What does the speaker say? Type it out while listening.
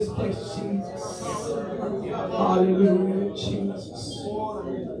This place, Jesus. Hallelujah, Jesus.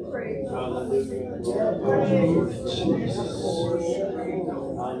 Hallelujah, Jesus.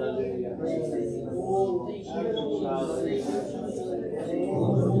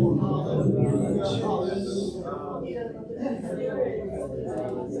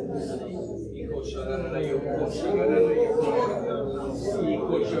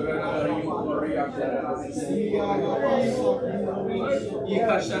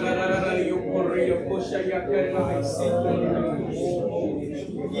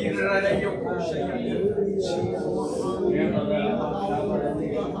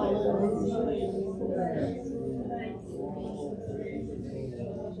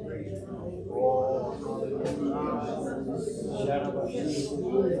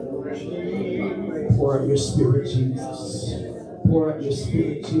 Pour out your spirit, Jesus. Pour out your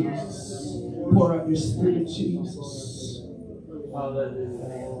spirit, Jesus. Pour out your spirit, Jesus. Hallelujah.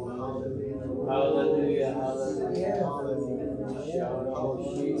 Hallelujah.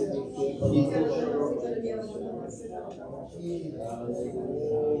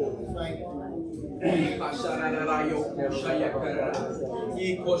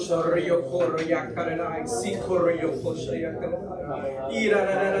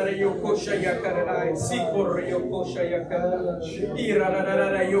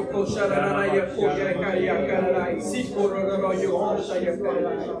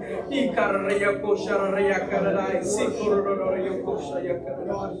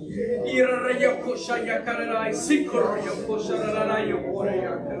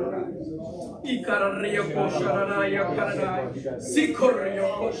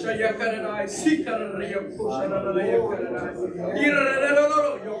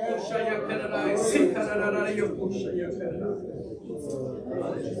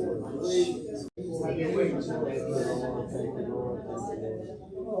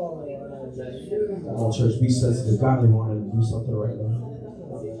 Come on, church, be sensitive. God is wanting to do something right now.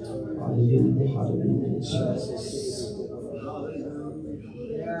 Hallelujah, hallelujah, Jesus.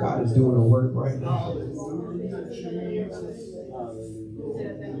 God is doing a work right now.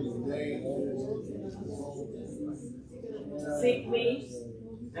 Seek me,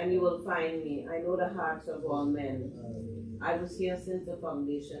 and you will find me. I know the hearts of all men. I was here since the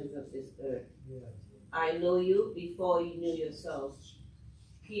foundations of this earth. I know you before you knew yourself.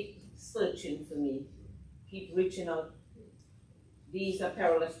 Keep searching for me. Keep reaching out. These are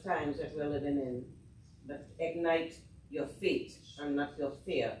perilous times that we're living in. But ignite your faith and not your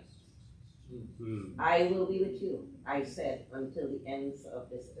fear. I will be with you, I said, until the ends of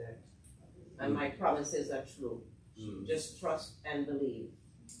this earth. And my promises are true. Just trust and believe.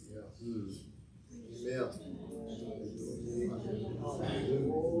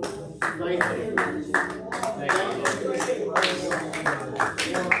 Amen.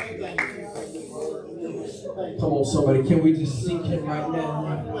 Come on, somebody. Can we just seek him right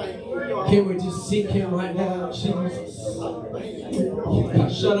now? Can we just seek him right now, Jesus?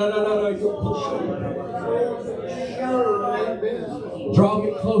 Draw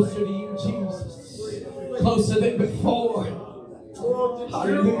me closer to you, Jesus. Closer than before.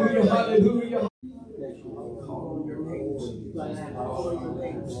 Hallelujah, hallelujah.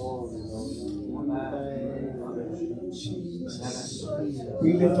 Jesus.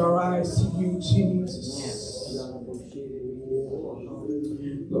 We lift our eyes to you, Jesus.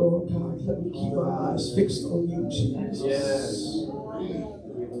 Lord God, let me keep my eyes fixed on you, Jesus.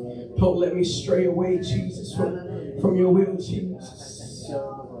 Don't let me stray away, Jesus, from your will, Jesus.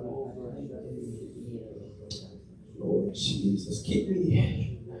 Lord Jesus, keep me,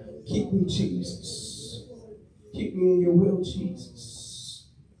 Jesus. Keep me in your will, Jesus.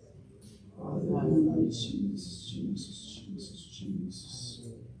 Hallelujah, Jesus, Jesus, Jesus, Jesus.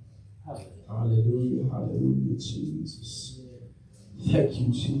 Hallelujah, hallelujah, Jesus. Thank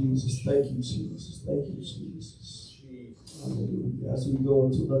you, Jesus. Thank you, Jesus. Thank you, Jesus. Hallelujah. As we go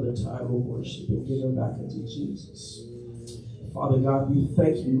into another time of worship and getting back into Jesus. Father God, we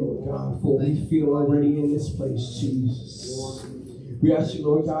thank you, Lord God, for we feel already in this place, Jesus. We ask you,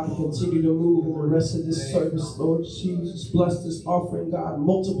 Lord God, to continue to move in the rest of this service, Lord Jesus. Bless this offering, God.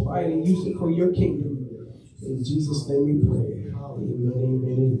 Multiply it and use it for your kingdom. In Jesus' name we pray. Amen,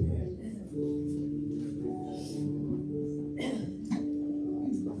 amen, amen.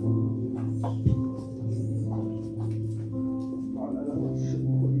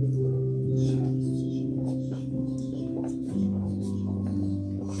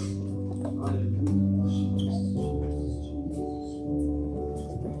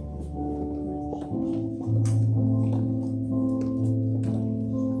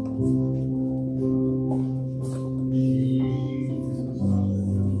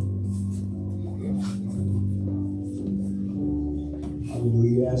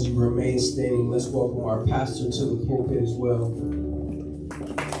 as you remain standing, let's welcome our pastor to the pulpit as well. All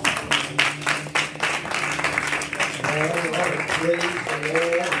right, praise the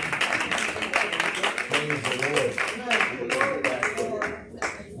Lord.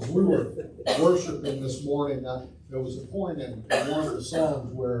 As we were worshiping this morning, there was a point in one of the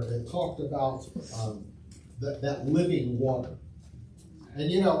songs where it talked about that living water.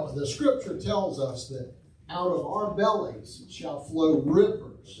 And you know, the scripture tells us that out of our bellies shall flow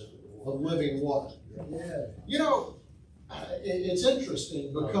rivers of living water. You know, it's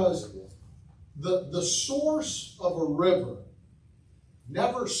interesting because the source of a river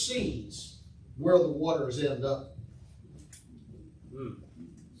never sees where the waters end up.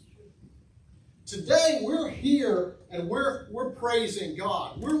 Today we're here and we're praising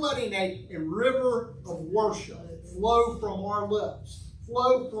God. We're letting a river of worship flow from our lips,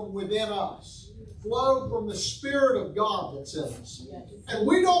 flow from within us, flow from the Spirit of God that's in us. And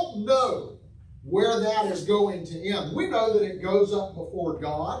we don't know where that is going to end. We know that it goes up before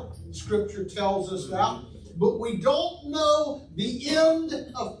God. Scripture tells us that. But we don't know the end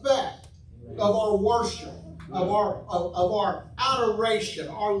effect of our worship, of our adoration,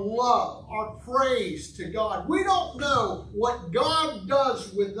 our love, our praise to God. We don't know what God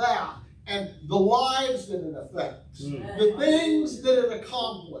does with that and the lives that it affects, the things that it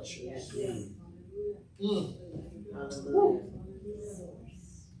accomplishes.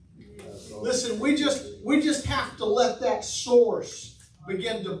 Listen, we just have to let that source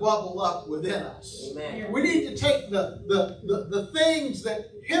begin to bubble up within us. Amen. We need to take the things that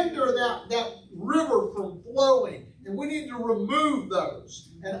hinder that river from flowing, and we need to remove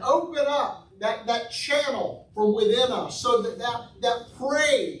those and open up that channel from within us so that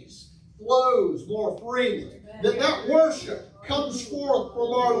praise flows more freely, that worship comes forth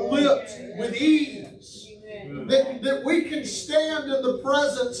from our lips with ease. That we can stand in the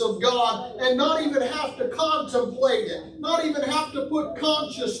presence of God and not even have to contemplate it, not even have to put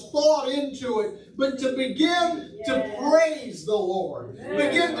conscious thought into it, but to begin to praise the Lord.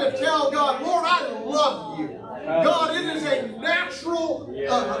 Begin to tell God, Lord, I love you. God, it is a natural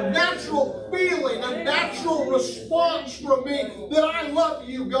feeling, a natural response from me that I love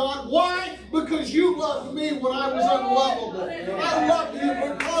you, God. Why? Because you loved me when I was unlovable. I love you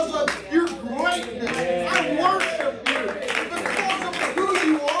because of your greatness. I worship you because of who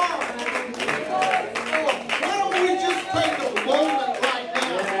you are. Why don't we just take a moment right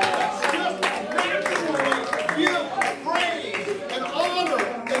now? Let's just naturally give praise and honor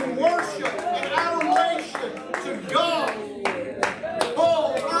and worship and adoration to God. Oh,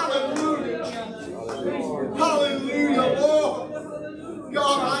 hallelujah, Jesus. Hallelujah, Lord.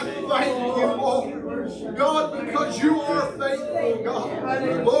 God, I thank you, Lord. God, because you are faithful,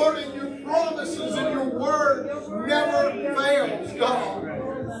 God. Lord, and your promises and your word never fails, God.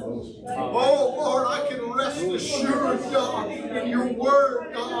 Oh, Lord, I can rest assured, God, in your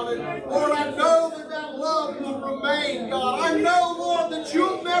word, God. And Lord, I know that love will remain, God. I know, Lord, that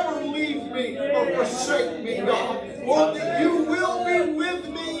you'll never leave me or forsake me, God. Lord, that you will be with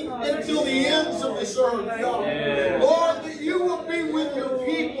me until the ends of this earth, God. Lord, that you will be with your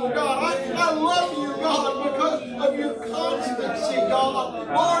people, God. I love you, God, because of your constancy, God.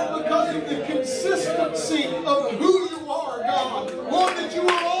 Lord, because of the consistency of who you are, God. Lord, that you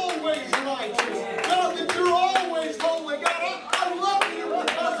are always righteous. God, that you're always holy. God, I love you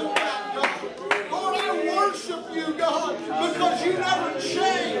because of that, God. Lord, I worship you, God, because you never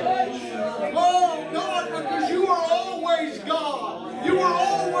change. Oh, God, because you are always God. You are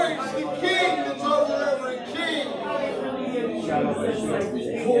always the King that's over every king.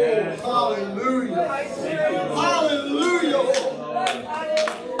 Oh, hallelujah. Hallelujah, Lord.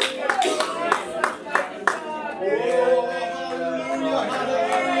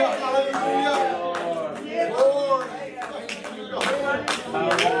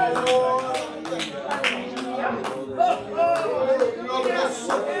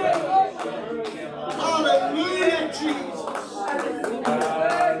 Hallelujah, Jesus.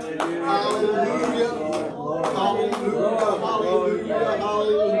 Hallelujah. Hallelujah.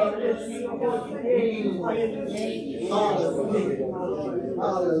 Hallelujah.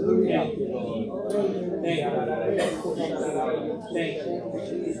 Hallelujah.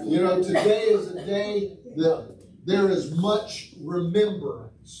 You know, today is a day that there is much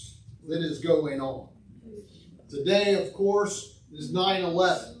remembrance that is going on. Today, of course, is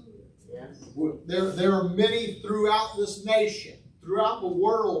 9/11. There are many throughout this nation, throughout the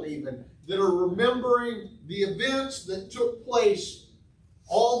world even, that are remembering the events that took place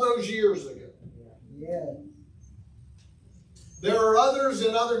all those years ago. Yeah. There are others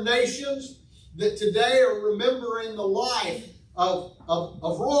in other nations that today are remembering the life of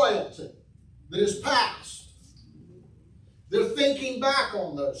royalty that is past. They're thinking back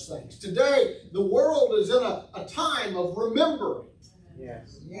on those things. Today, the world is in a time of remembering.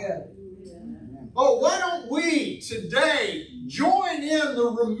 Yes. Yeah. Oh, why don't we today join in the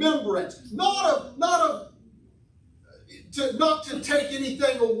remembrance, not to take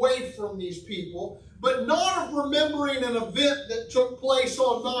anything away from these people, but not of remembering an event that took place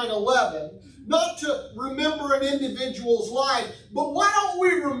on 9/11, not to remember an individual's life, but why don't we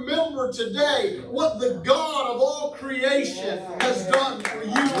remember today what the God of all creation has done for you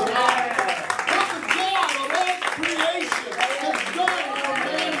and I? What the God of all creation has done for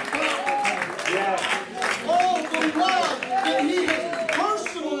mankind. All the love that He has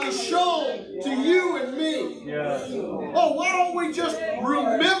personally shown to you and me. Oh, why don't we just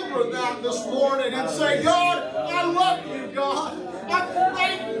remember that this morning and say, God, I love you, God. I'm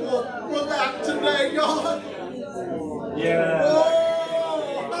thankful for that today, God. Yeah.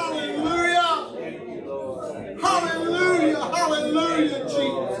 Oh, hallelujah. Hallelujah. Hallelujah,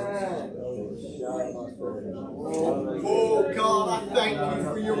 Jesus. Oh, God, I thank you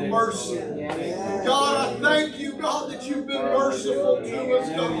for your mercy. God, I thank you, God, that you've been merciful to us,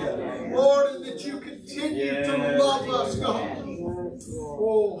 God. Lord, and that you continue to love us, God.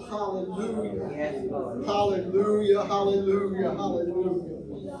 Oh, hallelujah. Hallelujah, hallelujah, hallelujah.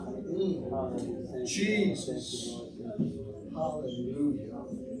 Jesus. Hallelujah.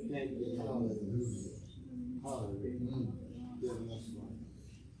 Hallelujah. Hallelujah.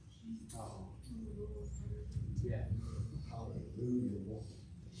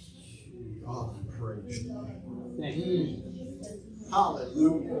 God, I praise you.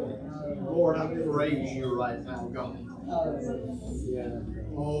 Hallelujah. Lord, I praise you right now, God.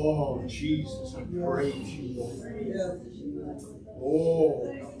 Oh, Jesus, I praise you, Lord.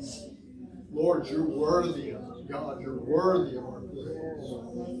 Oh, Lord, you're worthy of it. God, you're worthy of our praise.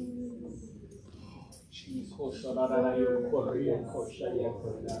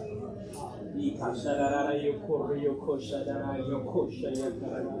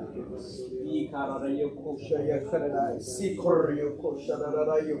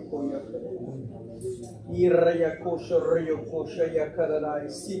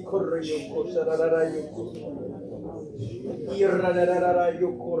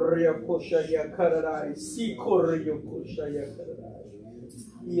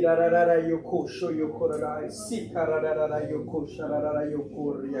 Irarara yokosho yokorarai, sikararara yokosha rarara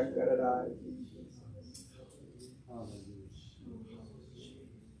yokoria kararai.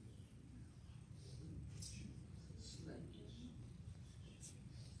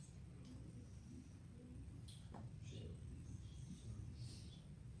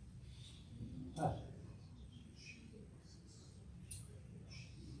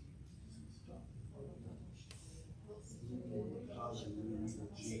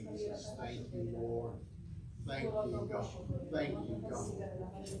 Jesus, thank you, Lord. Thank you, God. Thank you, God.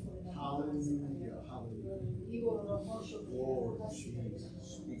 Hallelujah, hallelujah. Lord Jesus,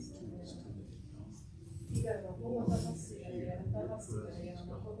 speak to us today, God. Lord,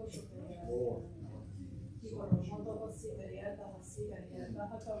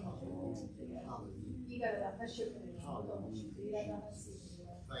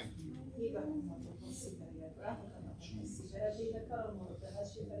 thank you.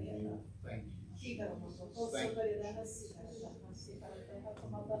 Thank you.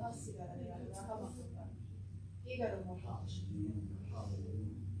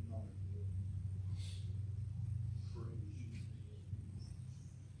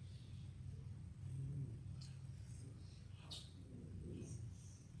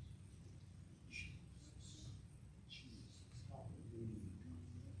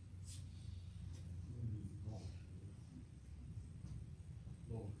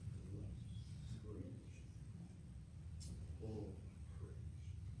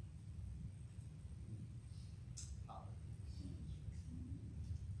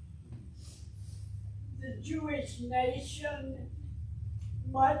 The Jewish nation,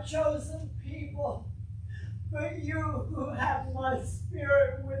 my chosen people, but you who have my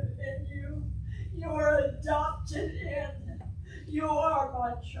spirit within you, you are adopted in. You are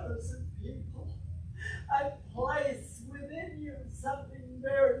my chosen people. I place within you something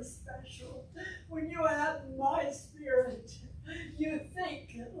very special. When you have my spirit, you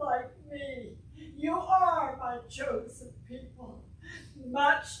think like me. You are my chosen people.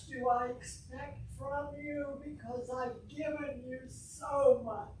 Much do I expect from you because I've given you so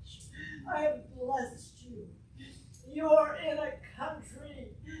much. I have blessed you. You are in a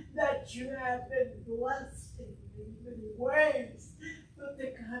country that you have been blessed in many ways, but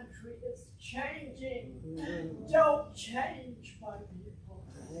the country is changing. Don't change, my people.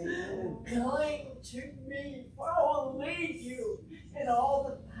 Cling to me, for I will lead you in all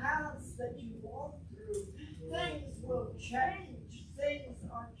the paths that you walk through. Things will change. Things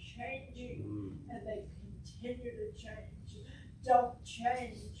are changing, and they continue to change. Don't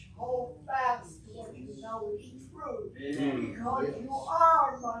change. Hold fast to what you know is true, because you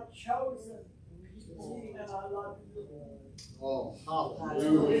are my chosen people, and I love you. Oh,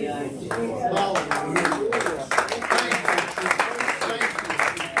 hallelujah. Hallelujah. Hallelujah.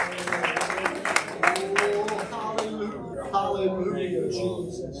 Hallelujah,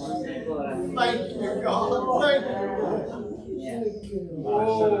 Jesus. Thank you, God. Thank you, Lord. Oh,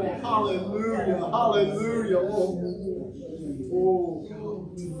 hallelujah. Hallelujah. Oh,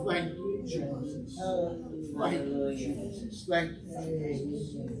 thank you, Jesus. Thank you, Jesus. Thank you,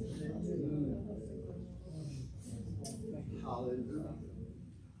 Jesus. Hallelujah.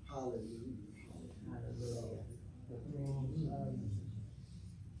 Hallelujah.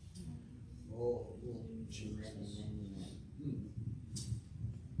 Oh, Jesus.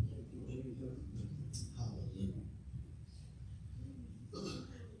 Hallelujah.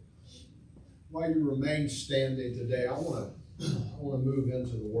 While you remain standing today, I want to move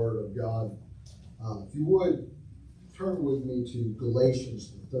into the Word of God. If you would, turn with me to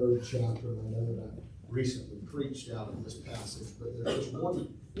Galatians, the 3rd chapter. I know that I recently preached out of this passage, but there's just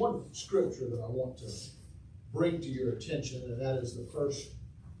one scripture that I want to bring to your attention, and that is the first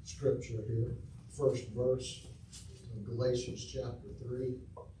scripture here, first verse of Galatians chapter 3.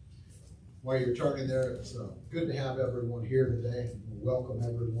 While you're turning there, it's good to have everyone here today. Welcome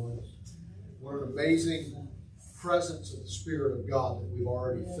everyone. What an amazing presence of the Spirit of God that we've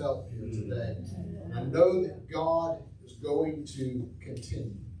already felt here today. And I know that God is going to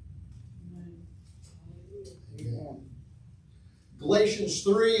continue. Amen. Galatians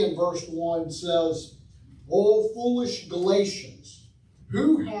 3 and verse 1 says, O foolish Galatians,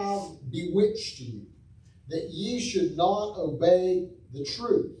 who have bewitched you, that ye should not obey the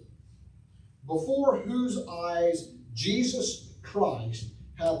truth, before whose eyes Jesus Christ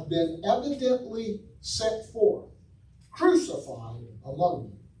hath been evidently set forth, crucified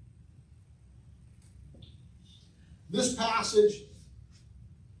among you. This passage,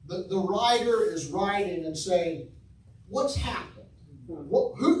 the writer is writing and saying, what's happened?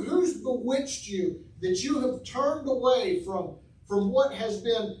 Who's bewitched you that you have turned away from what has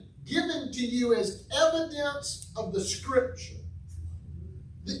been given to you as evidence of the Scripture?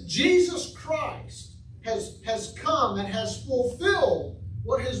 That Jesus Christ has come and has fulfilled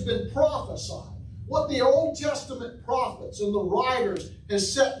what has been prophesied, what the Old Testament prophets and the writers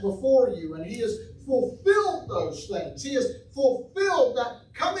has set before you, and He has fulfilled those things. He has fulfilled that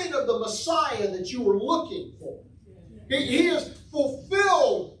coming of the Messiah that you were looking for. He has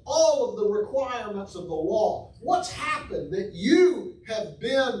fulfilled all of the requirements of the law. What's happened that you have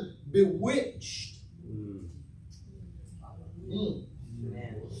been bewitched?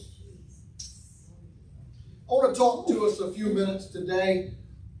 I want to talk to us a few minutes today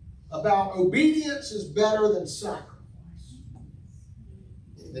about obedience is better than sacrifice.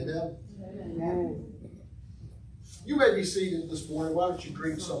 Amen? Amen. You may be seated this morning. Why don't you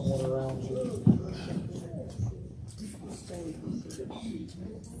greet someone around you?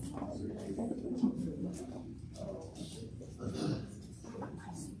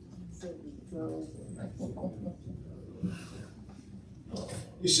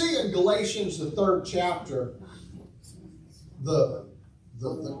 You see in Galatians, the 3rd chapter, the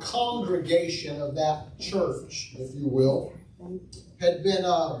congregation of that church, if you will, had been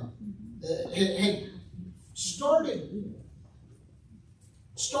had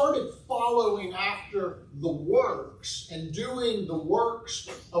started following after the works and doing the works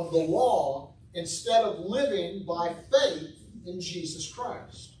of the law instead of living by faith in Jesus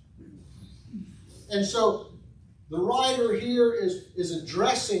Christ. And so the writer here is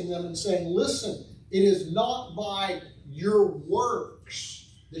addressing them and saying, listen, it is not by your works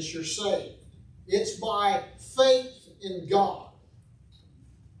that you're saved. It's by faith in God.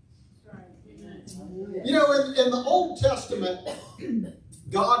 You know, in the Old Testament,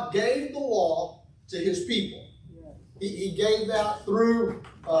 God gave the law to His people. He gave that through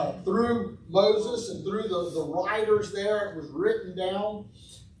Moses and through the writers there. It was written down.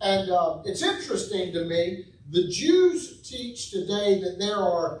 And it's interesting to me, the Jews teach today that there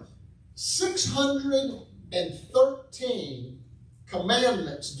are 613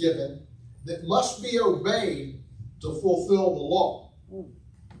 commandments given that must be obeyed to fulfill the law.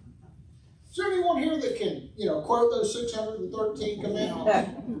 Is there anyone here that can, quote those 613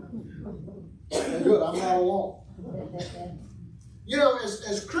 commandments? Good, I'm not alone. You know,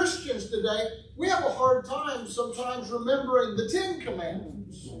 as Christians today, we have a hard time sometimes remembering the 10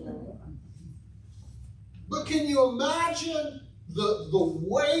 Commandments. But can you imagine the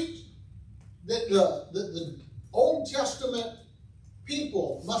weight that the Old Testament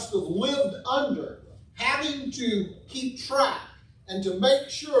people must have lived under, having to keep track and to make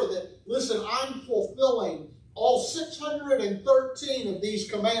sure that, listen, I'm fulfilling all 613 of these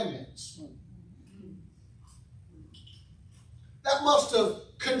commandments. That must have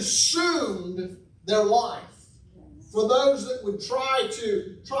consumed their life for those that would try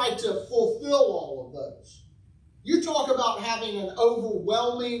to fulfill all of those. You talk about having an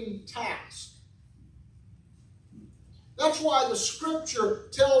overwhelming task. That's why the Scripture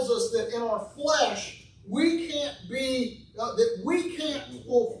tells us that in our flesh we can't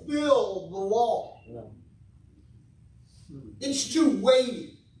fulfill the law. It's too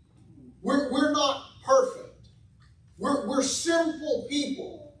weighty. We're not perfect. We're sinful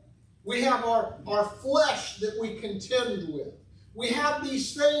people. We have our flesh that we contend with. We have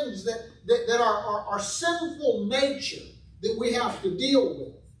these things that are our sinful nature that we have to deal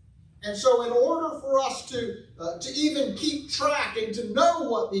with. And so in order for us to even keep track and to know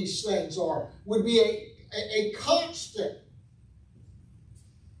what these things are would be a constant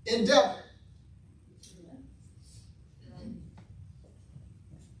endeavor.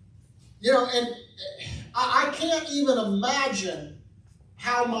 You know, and I can't even imagine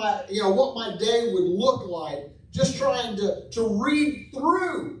how what my day would look like just trying to read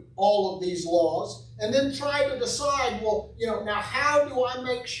through all of these laws and then try to decide, well, now how do I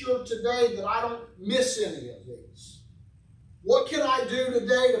make sure today that I don't miss any of these? What can I do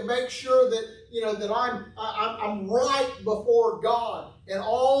today to make sure that that I'm right before God in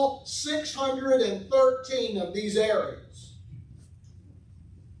all 613 of these areas?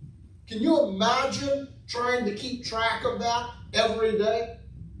 Can you imagine trying to keep track of that every day?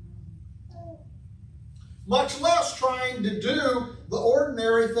 Much less trying to do the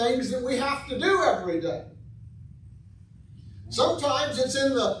ordinary things that we have to do every day. Sometimes it's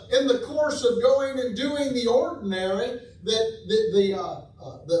in the course of going and doing the ordinary that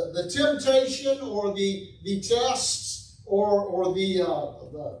the temptation or the tests or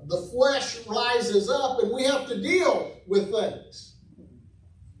the flesh rises up, and we have to deal with things.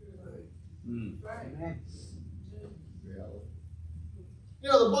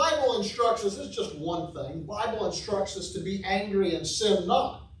 The Bible instructs us, it's just one thing. The Bible instructs us to be angry and sin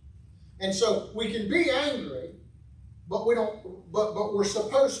not. And so we can be angry, but we're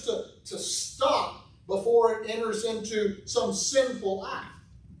supposed to stop before it enters into some sinful act.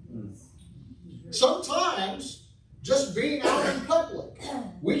 Sometimes, just being out in public,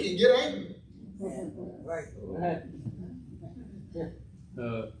 we can get angry.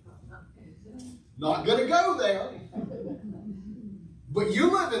 Not going to go there. But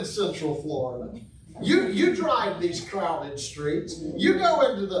you live in Central Florida. You drive these crowded streets. You go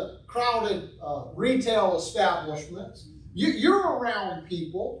into the crowded retail establishments. You're around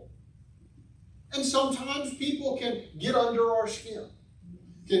people. And sometimes people can get under our skin.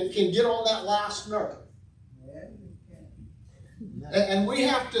 Can get on that last nerve. And we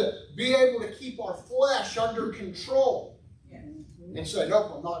have to be able to keep our flesh under control. And say,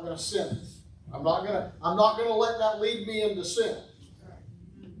 nope, I'm not going to sin. I'm not going to let that lead me into sin.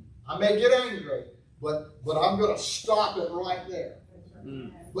 I may get angry, but I'm going to stop it right there.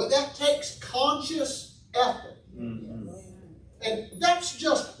 But that takes conscious effort. And that's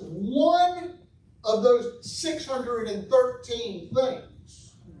just one of those 613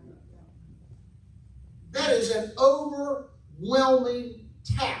 things. That is an overwhelming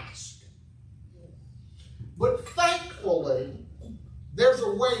task. But thankfully, there's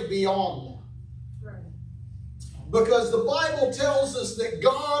a way beyond that. Because the Bible tells us that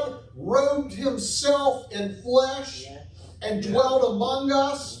God robed himself in flesh and dwelt among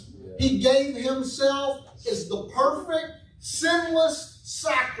us. He gave himself as the perfect, sinless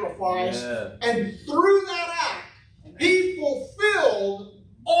sacrifice. And through that act, he fulfilled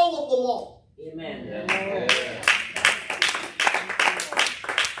all of the law. Amen.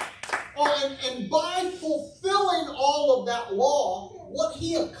 And by fulfilling all of that law, what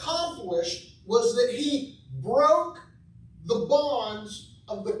he accomplished was that he broke the bonds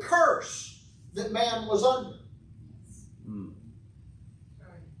of the curse that man was under.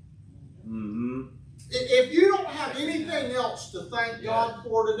 If you don't have anything else to thank God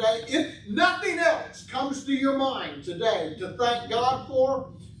for today, if nothing else comes to your mind today to thank God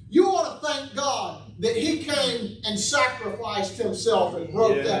for, you ought to thank God that he came and sacrificed himself and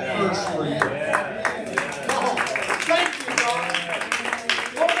broke that curse for you. Oh, thank you, God.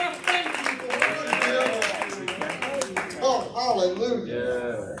 Lord, I thank you for what you did. Oh, hallelujah.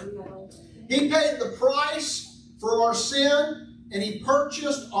 He paid the price for our sin, and He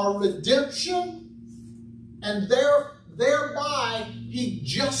purchased our redemption, and thereby He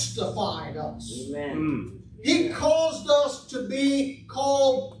justified us. Amen. He caused us to be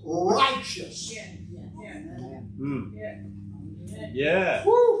called righteous. Yeah.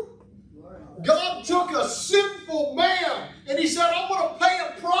 Woo. God took a sinful man and He said, I'm going to pay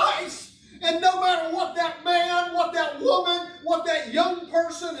a price. And no matter what that man, what that woman, what that young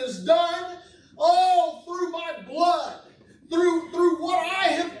person has done, all through my blood, through what I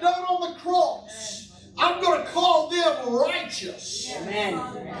have done on the cross, I'm going to call them righteous. Amen.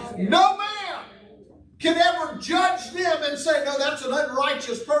 No man can ever judge them and say, no, that's an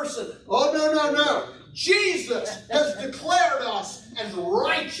unrighteous person. Oh, no, no, no. Jesus has declared us as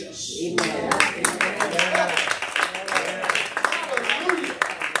righteous. Amen. Hallelujah.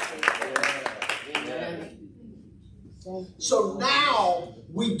 So now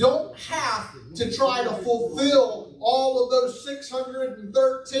we don't have to try to fulfill all of those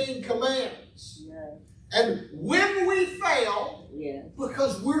 613 commands. And when we fail,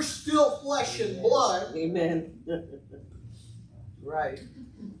 because we're still flesh and blood, Amen. Right.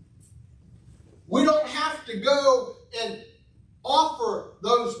 we don't have to go and offer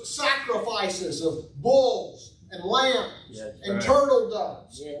those sacrifices of bulls and lambs and turtle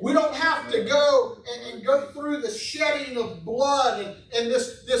doves. Yes. We don't have to go and go through the shedding of blood and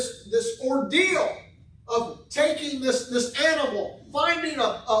this ordeal of taking this animal, finding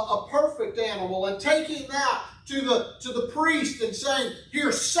a perfect animal and taking that to the priest and saying,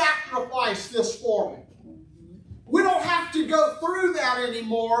 here, sacrifice this for me. We don't have to go through that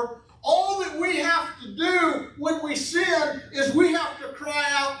anymore. All that we have to do when we sin is we have to cry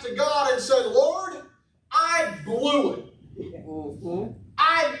out to God and say, Lord, I blew it.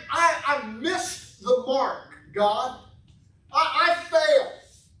 I missed the mark, God. I failed.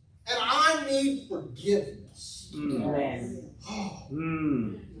 And I need forgiveness. Amen.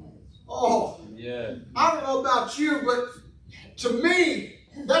 Oh, yeah. I don't know about you, but to me,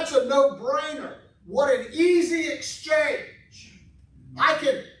 that's a no-brainer. What an easy exchange. I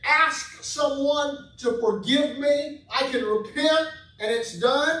can ask someone to forgive me. I can repent, and it's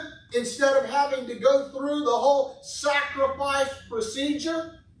done, instead of having to go through the whole sacrifice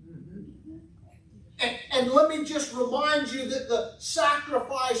procedure. And let me just remind you that the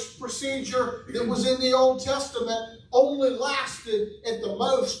sacrifice procedure that was in the Old Testament only lasted at the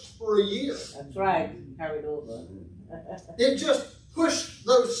most for a year. That's right. Carried over. It just pushed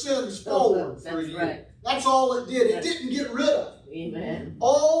those sins forward for a year. Right. That's all it did. It didn't get rid of. Amen.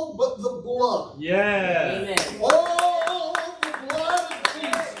 All but the blood. Yeah. Amen. All the blood of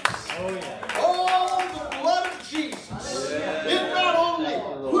Jesus. Oh, yeah. All the blood of Jesus. Yeah. It not only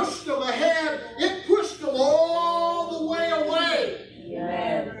pushed them ahead, it pushed them all the way away.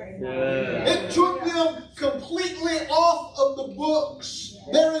 Amen. Yeah. It took them completely off of the books.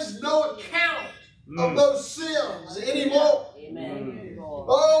 There is no account of those sins anymore. Amen.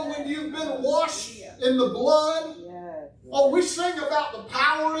 Oh, when you've been washed in the blood. Oh, we sing about the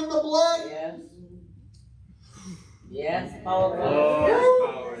power in the blood. Yes. Yes. Powerful. Oh,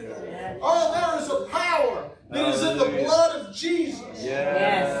 Yes. Oh, there is a power that is in the blood of Jesus.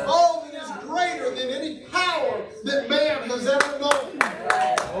 Yes. Oh, that is greater than any power that man has ever known.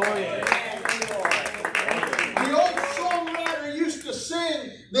 Oh, yeah. The old songwriter used to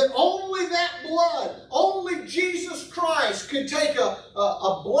sing that only that blood, only Jesus Christ could take a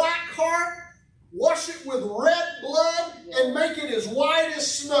black heart, wash it with red blood, and make it as white as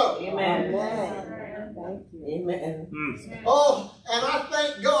snow. Amen. Amen. Oh, and I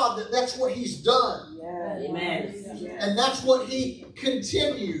thank God that that's what He's done. Amen. And that's what He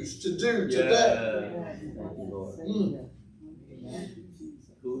continues to do today.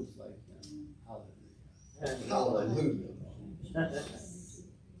 Hallelujah.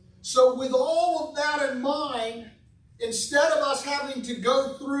 So with all of that in mind, instead of us having to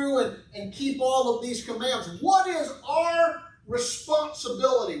go through and keep all of these commands, what is our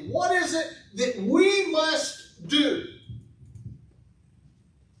responsibility? What is it that we must do?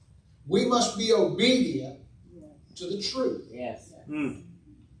 We must be obedient to the truth. Yes.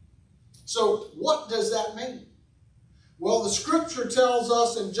 So what does that mean? Well, the scripture tells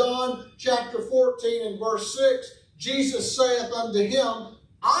us in John chapter 14 and verse 6, Jesus saith unto him,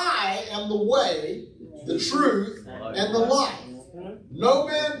 I am the way, the truth, and the life. No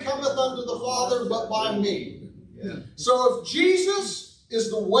man cometh unto the Father but by me. So if Jesus is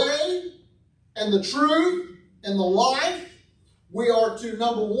the way and the truth and the life, we are to,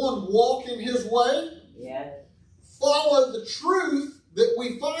 number one, walk in His way, follow the truth that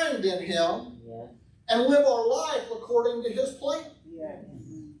we find in Him, and live our life according to His plan.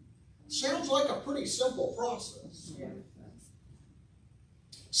 Sounds like a pretty simple process.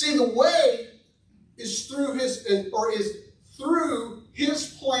 See, the way is through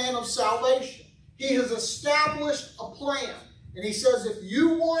his plan of salvation. He has established a plan. And he says, if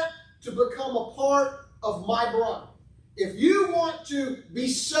you want to become a part of my bride, if you want to be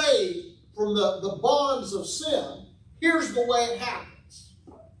saved from the bonds of sin, here's the way it happens.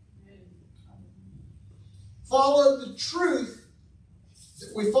 Follow the truth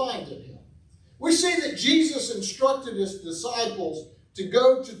that we find in him. We see that Jesus instructed his disciples to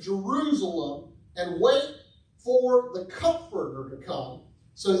go to Jerusalem and wait for the Comforter to come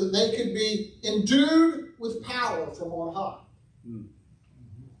so that they could be endued with power from on high.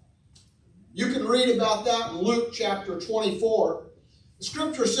 You can read about that in Luke chapter 24. The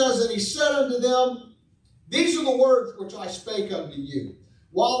scripture says, and he said unto them, these are the words which I spake unto you,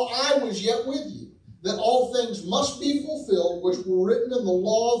 while I was yet with you, that all things must be fulfilled which were written in the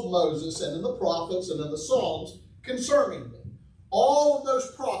law of Moses and in the prophets and in the Psalms concerning me. All of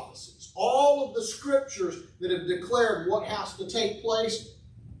those prophecies, all of the scriptures that have declared what has to take place,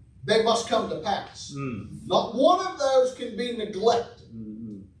 they must come to pass. Not one of those can be neglected.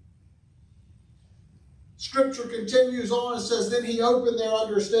 Scripture continues on and says, then he opened their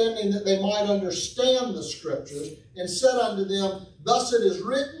understanding that they might understand the scriptures, and said unto them, thus it is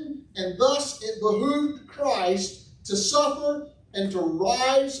written, and thus it behooved Christ to suffer and to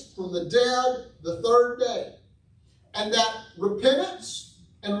rise from the dead the third day, and that repentance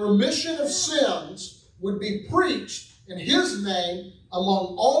and remission of sins would be preached in his name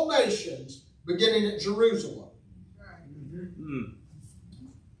among all nations, beginning at Jerusalem.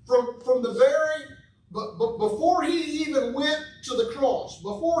 From the very... But before he even went to the cross,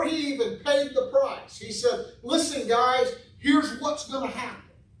 before he even paid the price, he said, listen, guys, here's what's going to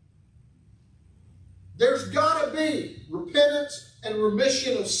happen. There's got to be repentance and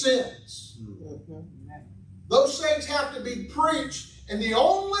remission of sins. Those things have to be preached, and the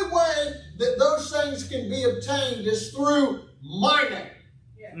only way that those things can be obtained is through my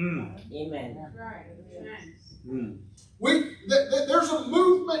name. Amen. Right. There's a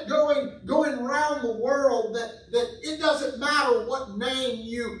movement going around the world that it doesn't matter what name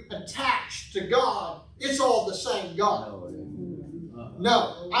you attach to God, it's all the same God.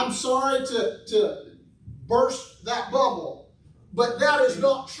 No, I'm sorry to burst that bubble, but that is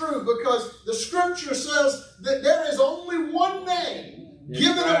not true, because the scripture says that there is only one name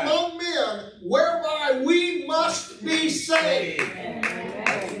given among men whereby we must be saved.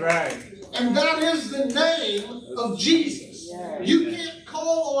 That's right. And that is the name of Jesus. You can't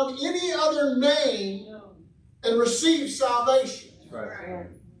call on any other name and receive salvation. That's right.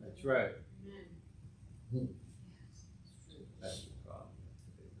 That's right.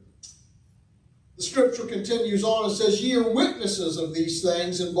 The scripture continues on and says, ye are witnesses of these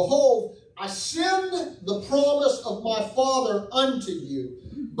things, and behold, I send the promise of my Father unto you.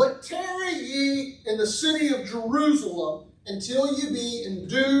 But tarry ye in the city of Jerusalem until you be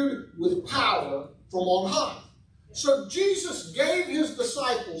endued with power from on high. So Jesus gave his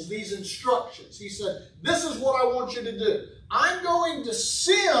disciples these instructions. He said, this is what I want you to do. I'm going to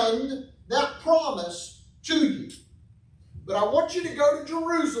send that promise to you. But I want you to go to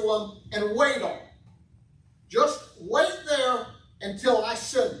Jerusalem and wait on it. Just wait there until I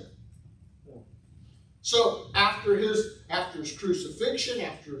send it. So after his crucifixion,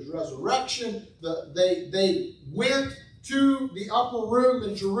 after his resurrection, they went to the upper room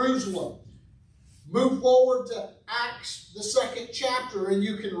in Jerusalem. Move forward to Acts, the 2nd chapter, and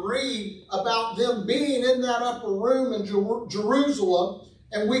you can read about them being in that upper room in Jerusalem,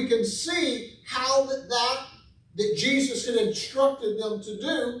 and we can see how that Jesus had instructed them to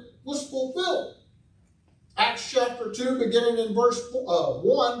do was fulfilled. Acts chapter 2, beginning in verse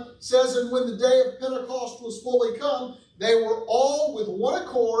 1, says, and when the day of Pentecost was fully come, they were all with one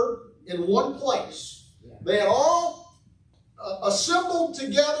accord in one place. They had all assembled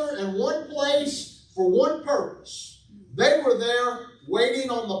together in one place for one purpose. They were there waiting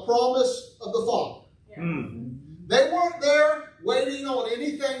on the promise of the Father. They weren't there waiting on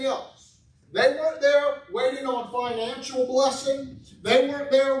anything else. They weren't there waiting on financial blessing. They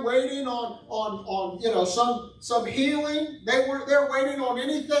weren't there waiting on some healing. They weren't there waiting on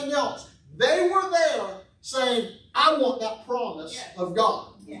anything else. They were there saying, I want that promise of God.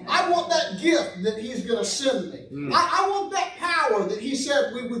 I want that gift that he's going to send me. I want that power that he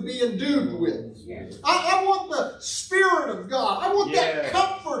said we would be endued with. I want the Spirit of God. I want that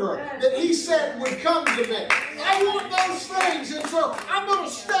comforter that he said would come to me. I want those things. And so I'm going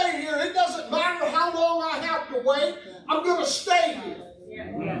to stay here. It doesn't matter how long I have to wait. I'm going to stay here.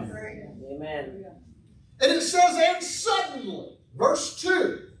 Amen. And it says, and suddenly, verse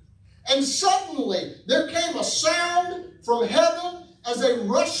 2, And suddenly there came a sound from heaven as a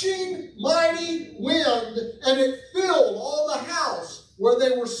rushing mighty wind, and it filled all the house where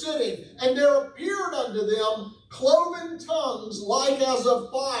they were sitting. And there appeared unto them cloven tongues like as of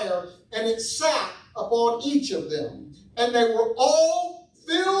fire, and it sat upon each of them. And they were all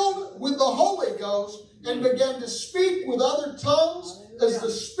filled with the Holy Ghost, and began to speak with other tongues as the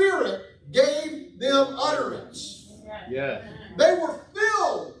Spirit gave them utterance. Yeah. They were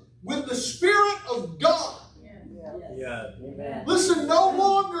filled with the Spirit of God. Yeah. Listen, no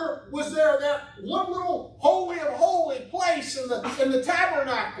longer was there that one little holy of holy place in the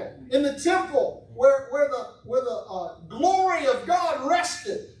tabernacle, in the temple, where the glory of God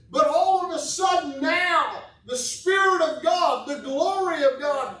rested. But all of a sudden now, the Spirit of God, the glory of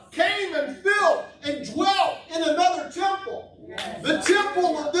God, came and filled and dwelt in another temple. The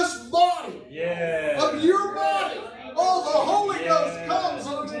temple of this body, of your body. Oh, the Holy Ghost comes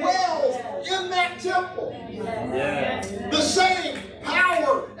and dwells in that temple. The same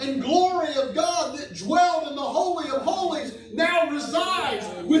power and glory of God that dwelled in the Holy of Holies now resides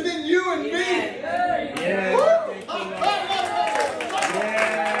within you and me.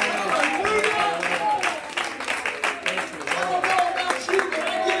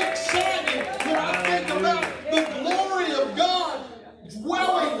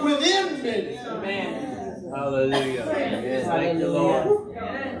 Hallelujah. Yes, thank you, Lord.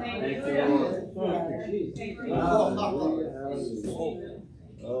 Thank you, Lord.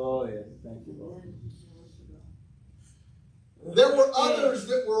 Oh, yes. Thank you, Lord. There were others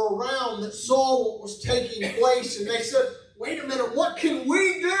that were around that saw what was taking place, and they said, wait a minute, what can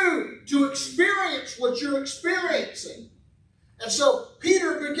we do to experience what you're experiencing? And so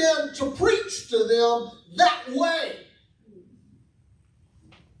Peter began to preach to them that way.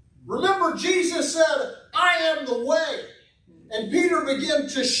 Remember, Jesus said, I am the way. And Peter began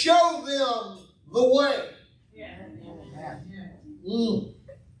to show them the way.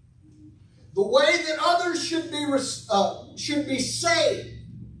 The way that others should be saved.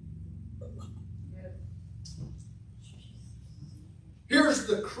 Here's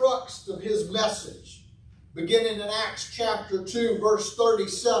the crux of his message. Beginning in Acts chapter 2, verse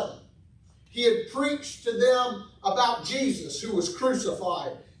 37. He had preached to them about Jesus who was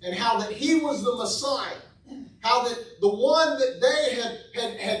crucified, and how that he was the Messiah. How that the one that they had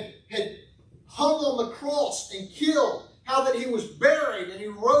hung on the cross and killed. How that he was buried and he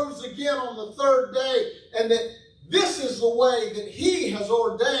rose again on the third day. And that this is the way that he has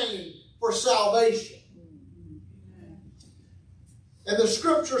ordained for salvation. And the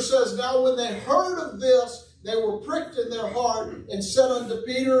scripture says, now when they heard of this, they were pricked in their heart and said unto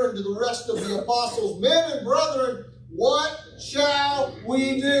Peter and to the rest of the apostles, men and brethren, what shall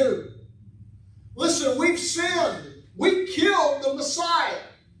we do? Listen, we've sinned. We killed the Messiah.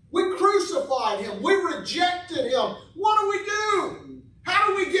 We crucified him. We rejected him. What do we do? How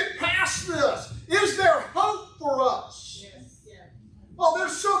do we get past this? Is there hope for us? Well,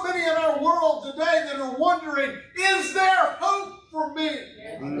 there's so many in our world today that are wondering, is there hope for me?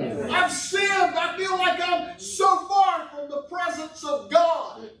 I've sinned. I feel like I'm so far from the presence of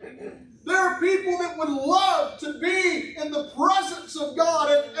God. There are people that would love to be in the presence of God,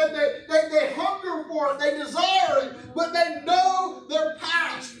 and they hunger for it, they desire it, but they know their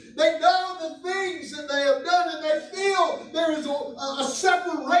past. They know the things that they have done, and they feel there is a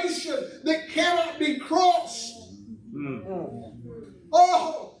separation that cannot be crossed.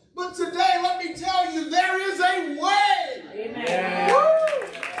 Oh, but today, let me tell you, there is a way. Amen. Oh,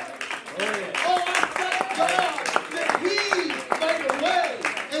 I thank God that he made a way,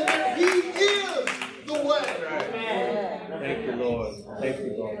 and that he is the way. Thank you, Lord. Thank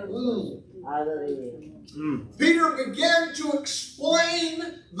you, Lord. Peter began to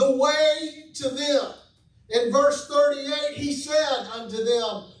explain the way to them. In verse 38, he said unto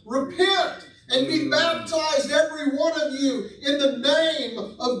them, repent and be baptized every one of you in the name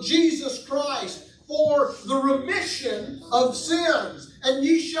of Jesus Christ for the remission of sins, and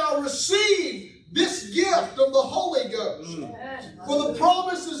ye shall receive this gift of the Holy Ghost. For the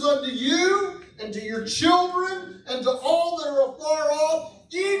promise is unto you and to your children and to all that are afar off,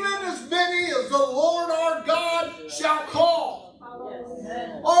 even as many as the Lord our God shall call.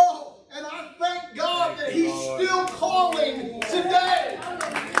 Oh, and I thank God that he's still calling today.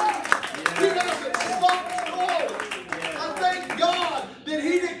 He doesn't stop calling. I thank God that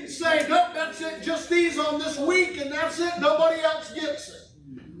he didn't say, nope, that's it, just these on this week, and that's it, nobody else gets it.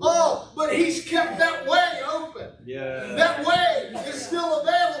 Oh, but he's kept that way open. That way is still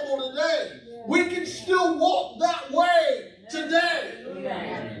available today. We can still walk that way today.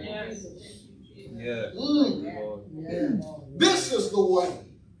 This is the way.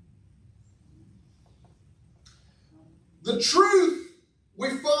 The truth we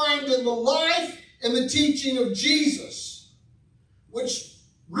find in the life and the teaching of Jesus, which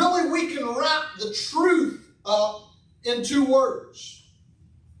really we can wrap the truth up in 2 words: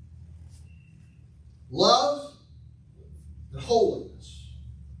 love and holiness.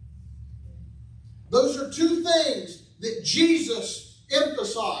 Those are 2 things that Jesus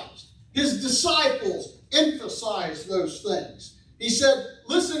emphasized. His disciples emphasized those things. He said,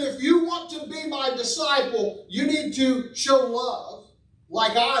 listen, if you want to be my disciple, you need to show love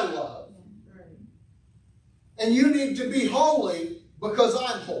like I love. And you need to be holy because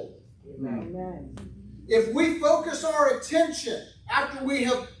I'm holy. Amen. If we focus our attention after we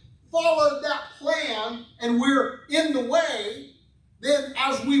have followed that plan and we're in the way, then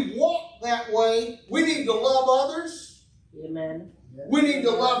as we walk that way, we need to love others. Amen. We need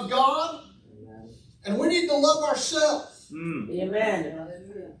to love God. Amen. And we need to love ourselves. Amen.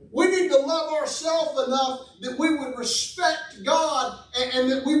 We need to love ourselves enough that we would respect God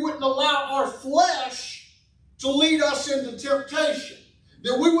and that we wouldn't allow our flesh to lead us into temptation.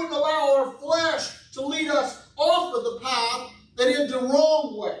 That we wouldn't allow our flesh to lead us off of the path and into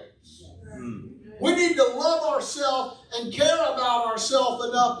wrong ways. We need to love ourselves and care about ourselves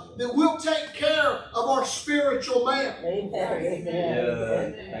enough that we'll take care of our spiritual man.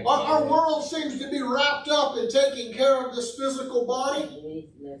 Amen. Our world seems to be wrapped up in taking care of this physical body.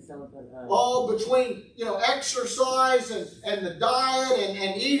 All between, exercise and the diet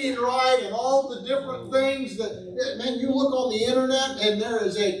and eating right and all the different things that, man, you look on the internet and there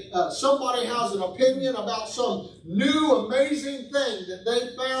is somebody has an opinion about some new amazing thing that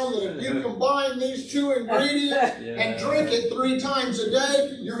they found that if you combine these 2 ingredients and drink it 3 times a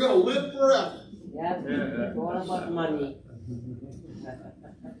day, you're going to live forever. It's all about money.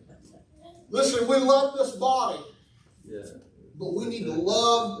 Listen, we love this body, but we need to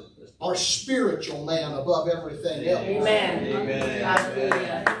love our spiritual man above everything else. Amen. Amen.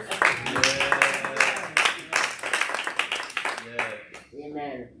 Hallelujah.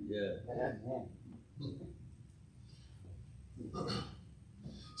 Amen.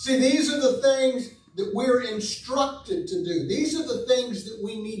 See, these are the things that we're instructed to do. These are the things that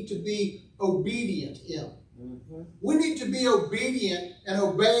we need to be obedient in. We need to be obedient and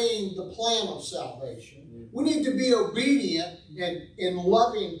obeying the plan of salvation. We need to be obedient in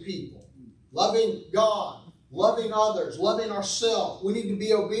loving people, loving God, loving others, loving ourselves. We need to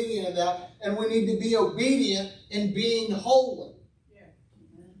be obedient in that, and we need to be obedient in being holy.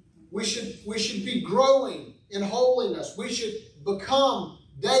 We should be growing in holiness. We should become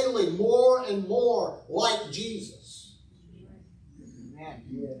daily more and more like Jesus.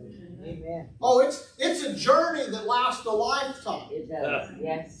 Amen. Oh, it's a journey that lasts a lifetime. It does.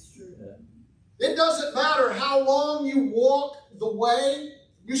 Yes. It doesn't matter how long you walk the way,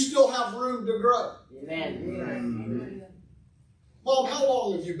 you still have room to grow. Amen. Mom, how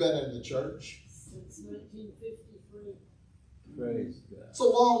long have you been in the church? Since 1953. Praise God. It's a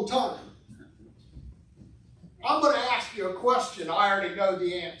long time. I'm going to ask you a question I already know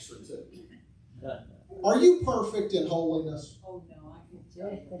the answer to. Are you perfect in holiness? Oh, no, I can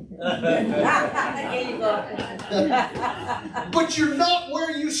tell you. There you go. But you're not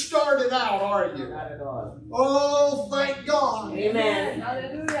where you started out, are you? Not at all. Oh, thank God. Amen.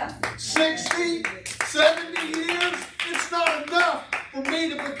 Hallelujah. 60, 70 years, it's not enough for me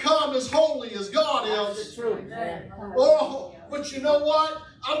to become as holy as God That's is. the truth. Oh, but you know what?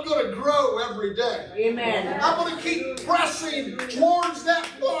 I'm going to grow every day. Amen. I'm going to keep pressing towards that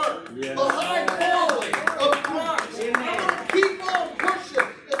mark, the high calling of Christ. I'm going to keep on pushing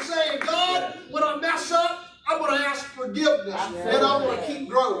and saying, God, when I mess up, I'm going to ask forgiveness, and I'm going to keep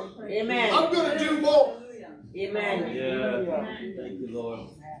growing. Amen. I'm going to do more. Amen. Yeah. Thank you, Lord.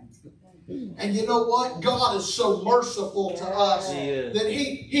 And you know what? God is so merciful to us He is. that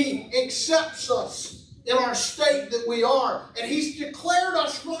He accepts us in our state that we are, and He's declared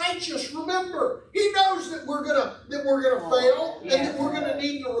us righteous. Remember, He knows that we're gonna fail, and that we're gonna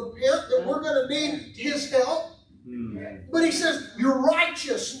need to repent, that we're gonna need His help. But He says you're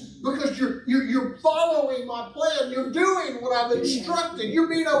righteous because you're following my plan. You're doing what I've instructed. You're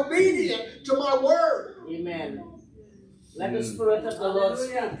being obedient to my word. Amen. Let the Spirit of the Lord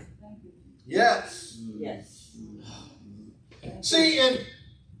speak. Yes. Yes. See, and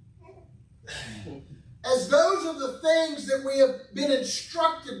as those are the things that we have been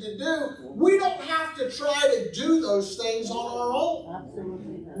instructed to do, we don't have to try to do those things on our own.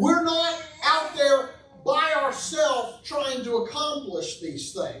 Absolutely. We're not out there by ourselves trying to accomplish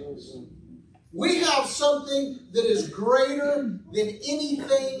these things. We have something that is greater than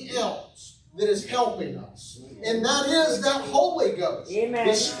anything else that is helping us. And that is that Holy Ghost. Amen.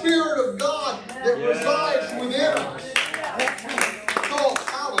 The Spirit of God that resides within us. Oh,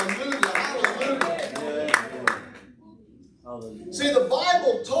 hallelujah, hallelujah. Hallelujah. See, the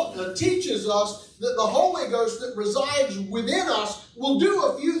Bible teaches us that the Holy Ghost that resides within us will do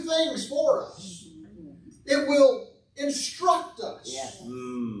a few things for us. It will instruct us. Yes.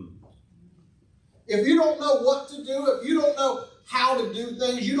 If you don't know what to do, if you don't know how to do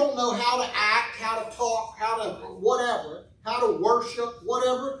things, you don't know how to act, how to talk, how to whatever, how to worship,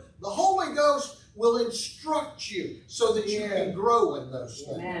 whatever, the Holy Ghost will instruct you so that you can grow in those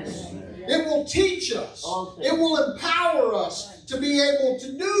things. Amen. It will teach us. It will empower us to be able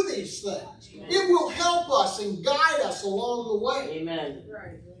to do these things. It will help us and guide us along the way. Amen.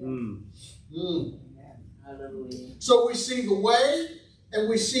 Mm. So we see the way and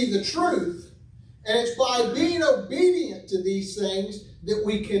we see the truth. And it's by being obedient to these things that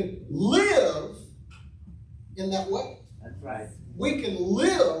we can live in that way. That's right. We can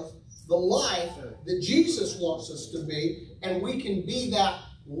live the life that Jesus wants us to be, and we can be that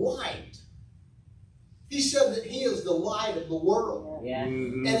light. He said that He is the light of the world. Yeah.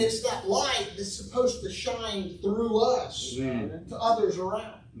 And it's that light that's supposed to shine through us to others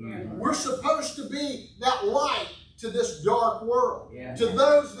around. We're supposed to be that light to this dark world. Yeah. To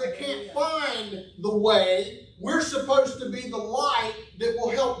those that can't find the way, we're supposed to be the light that will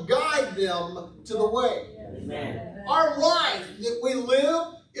help guide them to the way. Amen. Our life that we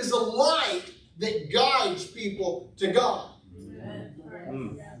live is a light that guides people to God.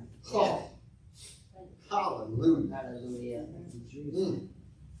 Oh, hallelujah. Hallelujah. Mm.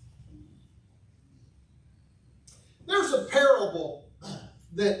 There's a parable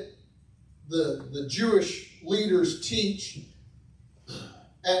that the Jewish leaders teach,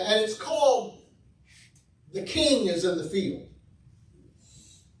 and it's called "The King is in the Field."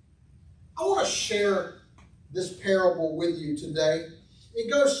 I want to share this parable with you today. It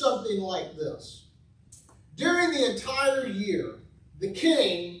goes something like this. During the entire year, the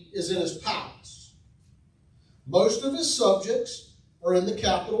king is in his palace. Most of his subjects are in the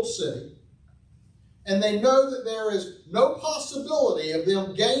capital city, and they know that there is no possibility of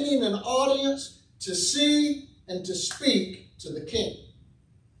them gaining an audience to see and to speak to the king.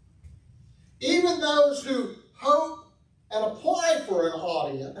 Even those who hope and apply for an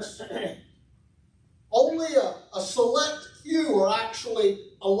audience, only a select few are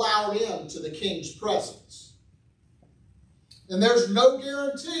actually allowed into the king's presence. And there's no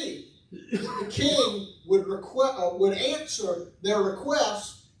guarantee that the king would answer their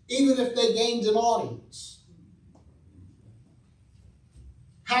requests even if they gained an audience.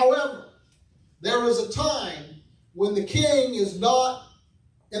 However, there is a time when the king is not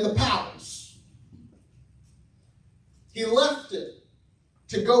in the palace. He left it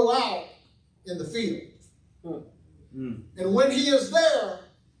to go out in the field. And when he is there,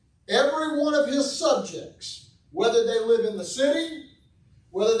 every one of his subjects, whether they live in the city,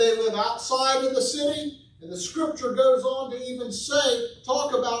 whether they live outside of the city, and the scripture goes on to even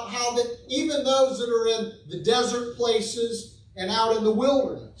talk about how that even those that are in the desert places and out in the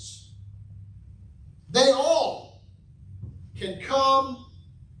wilderness, they all can come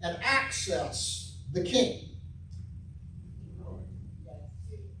and access the king.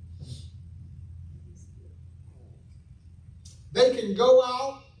 They can go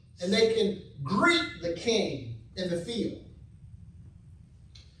out and they can greet the king in the field.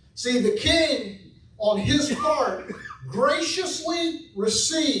 See, the king, on his part, graciously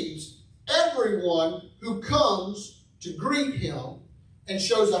receives everyone who comes to greet him and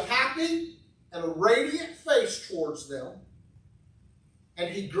shows a happy and a radiant face towards them, and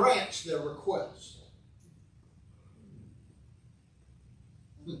he grants their request.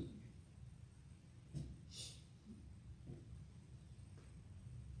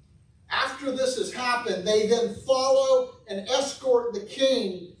 After this has happened, they then follow and escort the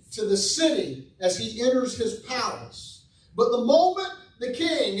king to the city as he enters his palace. But the moment the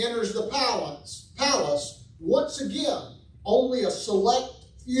king enters the palace, once again, only a select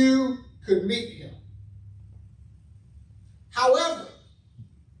few could meet him. However,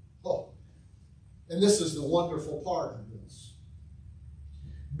 and this is the wonderful part of this,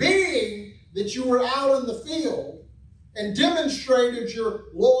 being that you were out in the field and demonstrated your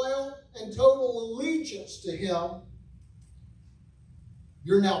loyal and total allegiance to him,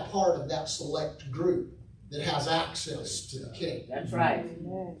 you're now part of that select group that has access to the king. That's right.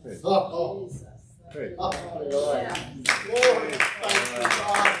 Lord, thank you, God. Lord,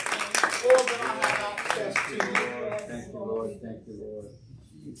 that I have access to you. Thank you, Lord. Thank you,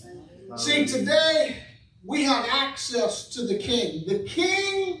 Lord. See, today we have access to the king. The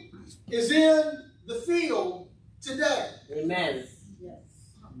king is in the field today. Amen.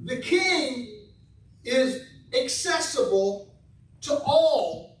 The king is accessible accessible to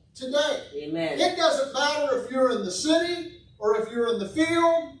all today. Amen. It doesn't matter if you're in the city or if you're in the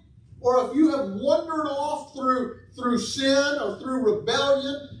field or if you have wandered off through sin or through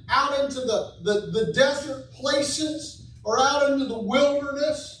rebellion out into the desert places or out into the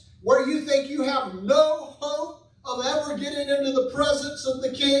wilderness where you think you have no hope of ever getting into the presence of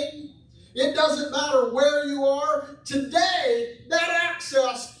the King. It doesn't matter where you are. Today, that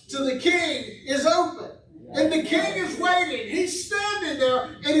access to the King is open. And the King is waiting. He's standing there.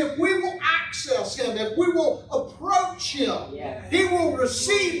 And if we will access Him, if we will approach Him, He will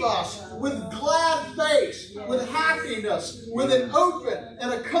receive us with glad face, with happiness, with an open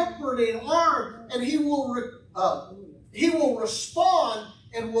and a comforting arm. And He will respond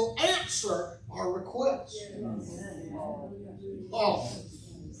and will answer our requests. Oh,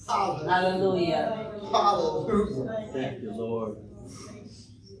 Hallelujah. hallelujah. Thank you, Lord.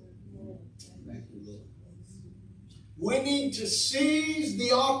 We need to seize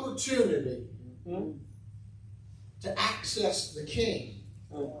the opportunity to access the King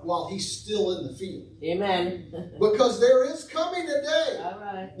while He's still in the field. Amen. Because there is coming a day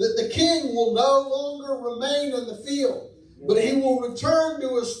that the King will no longer remain in the field, but He will return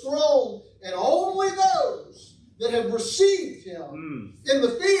to His throne, and only those that have received Him in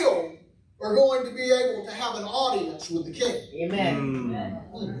the field are going to be able to have an audience with the King.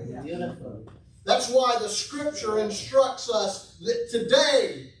 Amen. Beautiful. That's why the Scripture instructs us that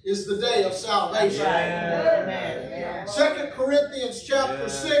today is the day of salvation. Amen. 2 Corinthians chapter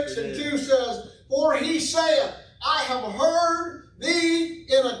 6 and 2 says, "For He saith, I have heard thee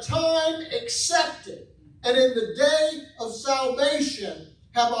in a time accepted, and in the day of salvation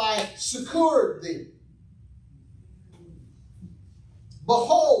have I succored thee.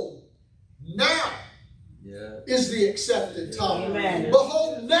 Behold, now is the accepted time. Amen.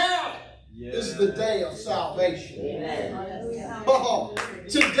 Behold, now is the day of salvation." Amen. Oh,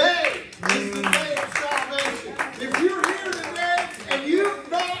 today is the day of salvation. If you're here today and you've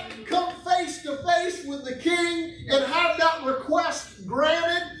not come face to face with the King and had that request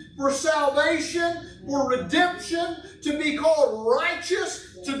granted for salvation, for redemption, to be called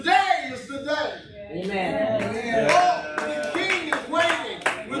righteous, today is the day. Amen. Oh, the King is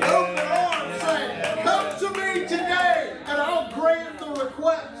waiting with open arms saying, "Come to me today and I'll grant the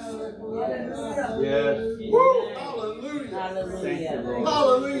request." Yes. Woo, hallelujah. Hallelujah.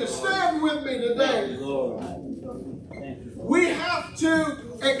 Hallelujah. Stand with me today. Lord. We have to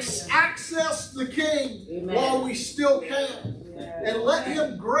access the King while we still can. And let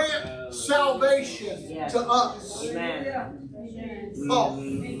Him grant salvation to us. Amen. Oh,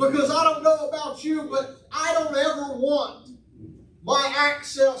 because I don't know about you, but I don't ever want my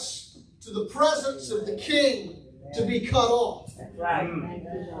access to the presence of the King to be cut off. Right.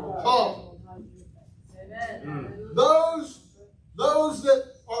 Oh. Those that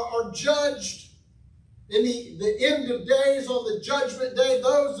are judged in the end of days, on the judgment day,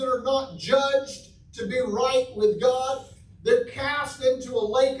 those that are not judged to be right with God, they're cast into a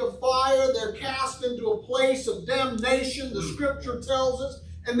lake of fire. They're cast into a place of damnation, the Scripture tells us,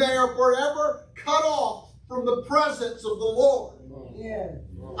 and they are forever cut off from the presence of the Lord.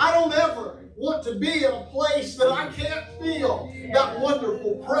 I don't ever want to be in a place that I can't feel that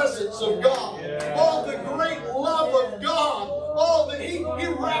wonderful presence of God. Oh, the great love of God. Oh, that He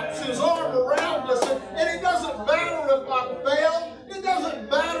wraps His arm around us. And it doesn't matter if I fail. It doesn't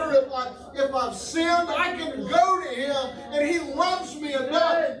matter if I've sinned. I can go to Him and He loves me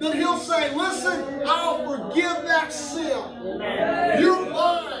enough that He'll say, "Listen, I'll forgive that sin. You're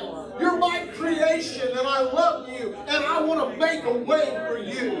mine. You're my creation, and I love you, and I want to make a way for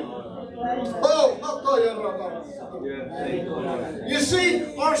you." Oh, you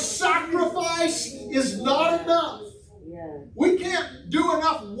see, our sacrifice is not enough. We can't do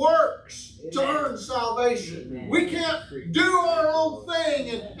enough works to earn salvation. We can't do our own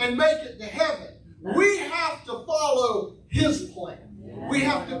thing and make it to heaven. We have to follow His plan. We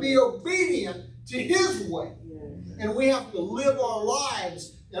have to be obedient to His way. And we have to live our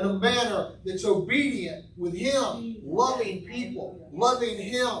lives in a manner that's obedient with Him, loving people, loving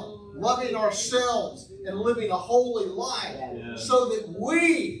Him, loving ourselves, and living a holy life so that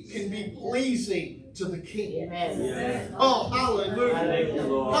we can be pleasing to the King. Amen. Oh, hallelujah.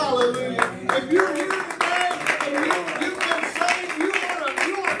 Hallelujah. If you're here today and you've been saved, you want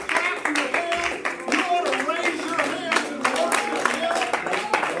to clap your hands, you want to raise your hands and worship Him.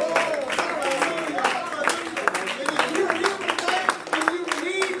 Oh, hallelujah. Hallelujah. And if you're here today and you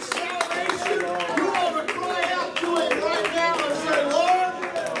need salvation, you want to cry out to Him right now and say, "Lord,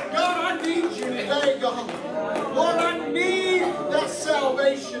 God, I need you today, God. Lord, I need that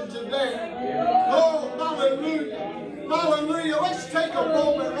salvation today." Oh, hallelujah. Hallelujah. Let's take a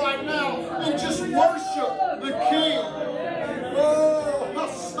moment right now and just worship the King. Oh,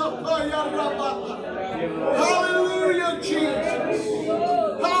 hallelujah, Jesus.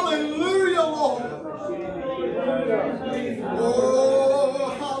 Hallelujah, Lord.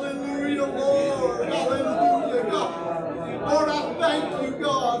 Oh, hallelujah, Lord. Hallelujah, God. Lord, I thank you,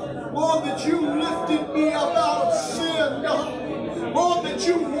 God. Lord, that you lifted me up out of sin, God. Lord, that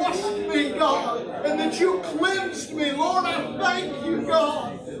you washed me, God, and that you cleansed me. Lord, I thank you,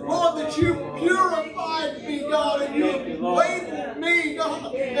 God. Lord, that you purified me, God, and you labeled me,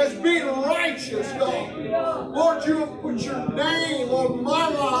 God, as being righteous, God. Lord, you have put your name on my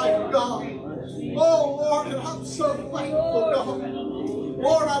life, God. Oh, Lord, and I'm so thankful, God.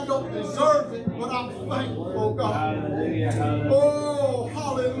 Lord, I don't deserve it, but I'm thankful, God. Oh,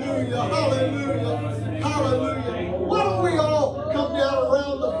 hallelujah, hallelujah, hallelujah. Why don't we all come down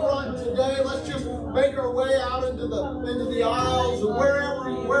around the front today? Let's just make our way out into the aisles and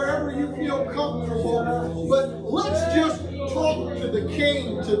wherever you feel comfortable. But let's just talk to the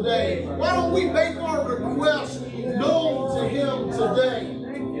King today. Why don't we make our request known to him today?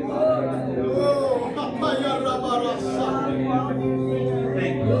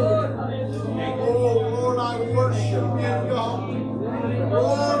 Oh, Lord, I worship you, God.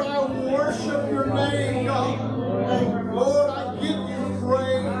 Lord, I worship your name, God. Lord, I give you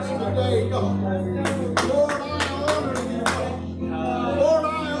praise today, God. Lord, I honor you, God. Lord, I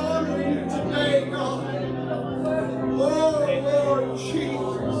honor you today, God. Oh, Lord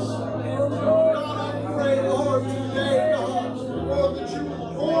Jesus. God, I pray, Lord, today, God, Lord, that you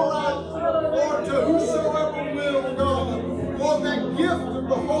will pour out, Lord, to whosoever will, God, Lord, that gift of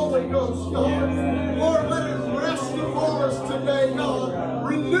the Holy Ghost, God. Lord, let it rest upon us today, God.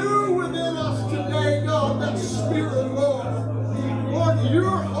 Renew within us today, God, that Spirit, Lord. Lord, your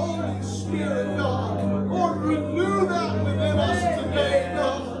Holy Spirit, God. Lord, renew that within us today,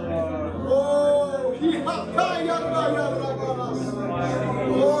 God. Oh,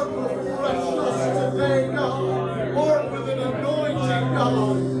 Lord, refresh us today, God. Lord, with an anointing,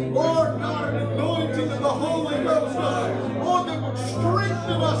 God. Lord, God, an anointing of the Holy Ghost, God. Lord, that would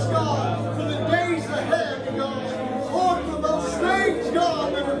strengthen us, God, for the days ahead, God. Lord, for those things,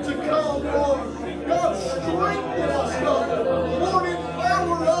 God, that are to come, Lord. God, strengthen